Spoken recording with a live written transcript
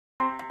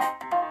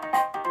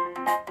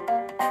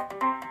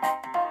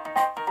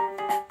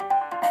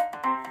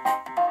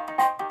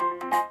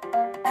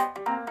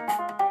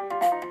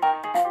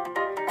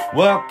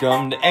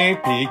Welcome to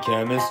AP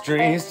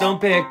Chemistry. So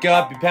pick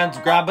up your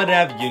pencil, grab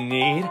whatever you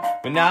need.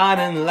 We're not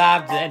in the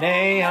lab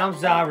today, I'm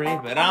sorry,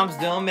 but I'm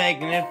still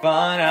making it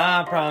fun,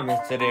 I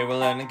promise. Today we're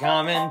learning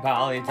common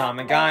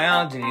polyatomic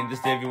ions. You need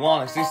this if you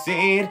want to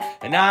succeed.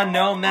 And I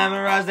know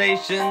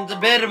memorization's a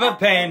bit of a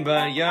pain,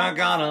 but you're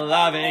gonna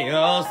love it,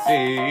 you'll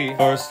see.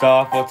 First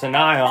off, what's an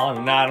ion?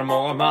 An atom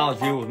or a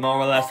molecule with more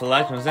or less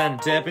electrons than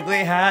it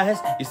typically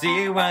has. You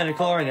see, when a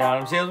chlorine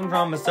atom steals them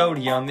from a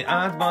sodium, the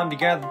ions bond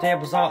together,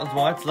 table salt is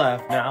what's left.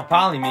 Now,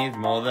 poly means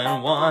more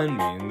than one,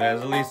 meaning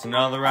there's at least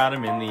another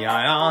atom in the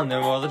ion.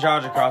 Therefore, the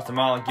charge across the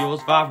molecule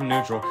is far from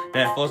neutral.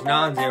 Net force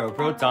non-zero,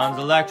 protons,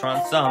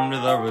 electrons sum to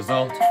the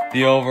result.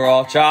 The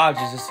overall charge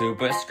is a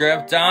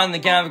superscript on the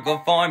chemical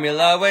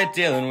formula we're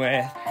dealing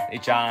with.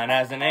 Each ion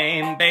has a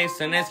name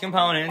based on its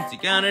components.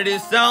 You're gonna do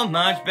so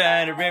much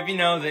better if you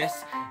know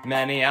this.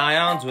 Many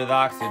ions with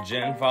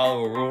oxygen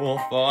follow a rule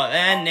for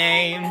their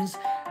names.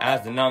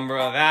 As the number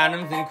of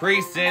atoms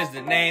increases,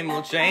 the name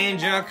will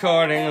change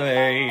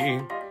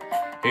accordingly.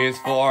 Here's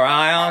 4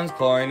 ions,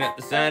 chlorine at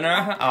the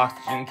center.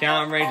 Oxygen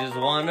count ranges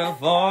 1 to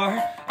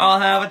 4. All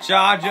have a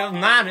charge of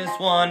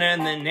 -1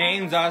 and the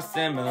names are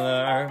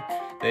similar.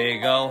 There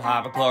you go,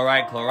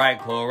 hypochlorite, chlorite,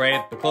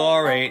 chlorate, the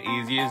chlorate,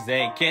 easy as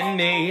they can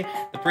be.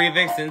 The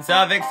prefix and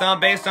suffix are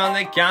based on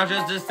the count,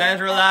 just the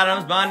central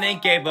atom's bonding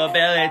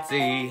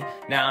capability.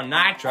 Now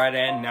nitrite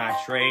and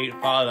nitrate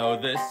follow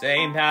the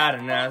same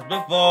pattern as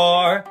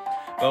before.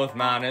 Both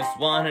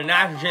 -1 and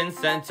nitrogen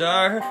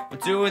center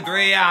with 2 or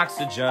 3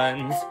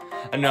 oxygens.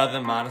 Another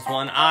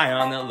 -1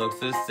 ion that looks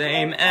the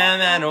same,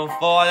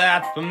 MnO4,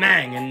 that's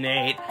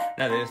permanganate.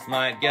 Now this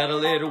might get a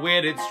little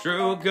weird, it's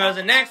true, cause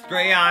the next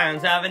 3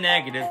 ions have a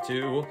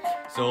 -2.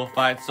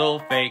 Sulfite,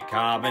 sulfate,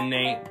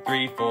 carbonate,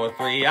 3, 4,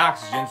 3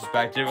 oxygens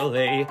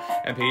respectively.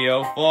 And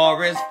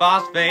PO4 is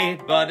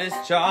phosphate, but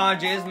its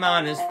charge is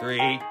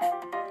 -3.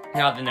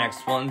 Now the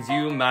next ones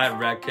you might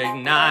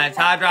recognize: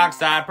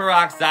 hydroxide,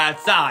 peroxide,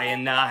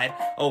 cyanide.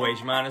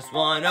 OH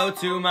 -1,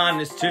 O2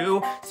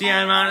 -2,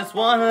 CN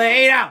 -1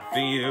 laid out for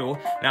you.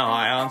 Now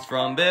ions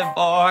from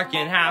before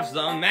can have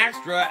some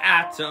extra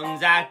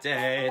atoms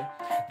added.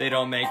 They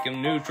don't make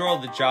them neutral,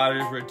 the charge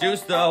is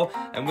reduced though,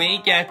 and we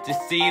get to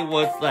see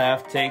what's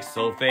left. Take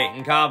sulfate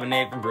and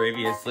carbonate from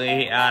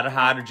previously, add a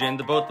hydrogen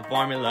to both the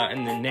formula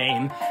and the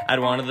name. Add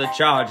 1 to the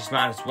charge, it's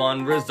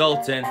 -1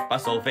 resultant.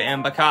 Bisulfate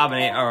and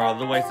bicarbonate are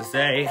other ways to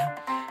say.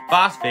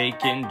 Phosphate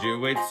can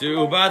do it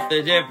too, but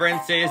the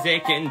difference is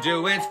it can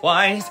do it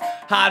twice.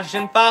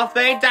 Hydrogen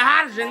phosphate to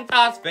hydrogen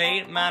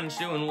phosphate,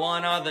 -2 and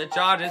 1 are the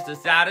charges to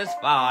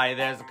satisfy.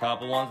 There's a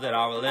couple ones that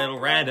are a little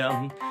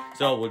random,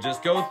 so we'll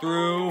just go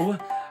through.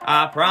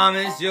 I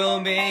promise you'll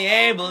be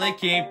able to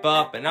keep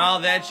up, and all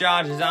their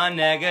charges are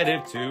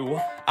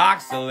 -2.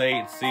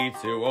 Oxalate,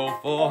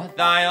 C2O4,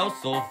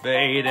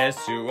 thiosulfate,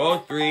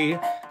 S2O3,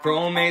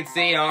 chromate,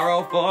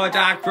 CrO4,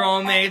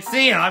 dichromate,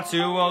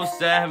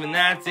 Cr2O7,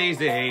 that's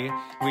easy.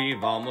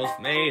 We've almost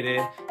made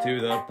it to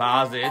the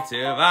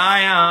positive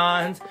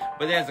ions,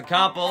 but there's a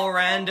couple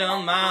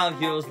random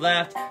molecules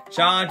left,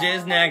 charge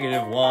is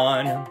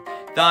 -1.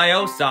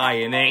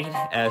 Thiocyanate,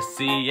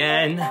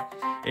 SCN.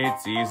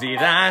 It's easy,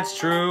 that's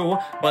true,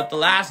 but the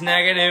last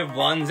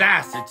 -1's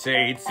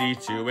acetate,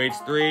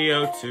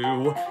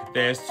 C2H3O2.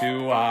 There's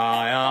 2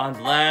 ions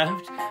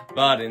left,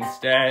 but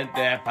instead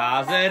they're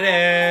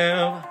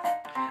positive.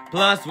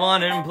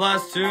 +1 and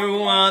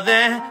 +2 are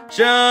their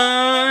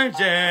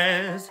charges.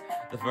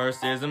 The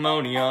first is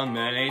ammonium,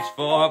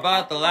 NH4,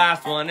 but the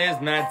last one is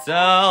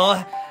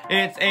metal.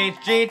 It's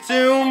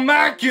Hg2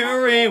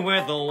 mercury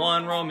with a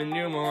 1 Roman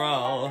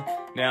numeral.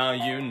 Now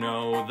you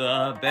know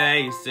the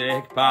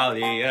basic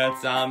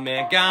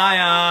polyatomic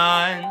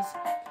ions.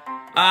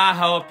 I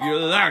hope you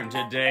learned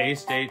today.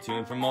 Stay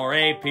tuned for more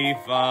AP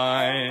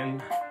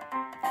fun.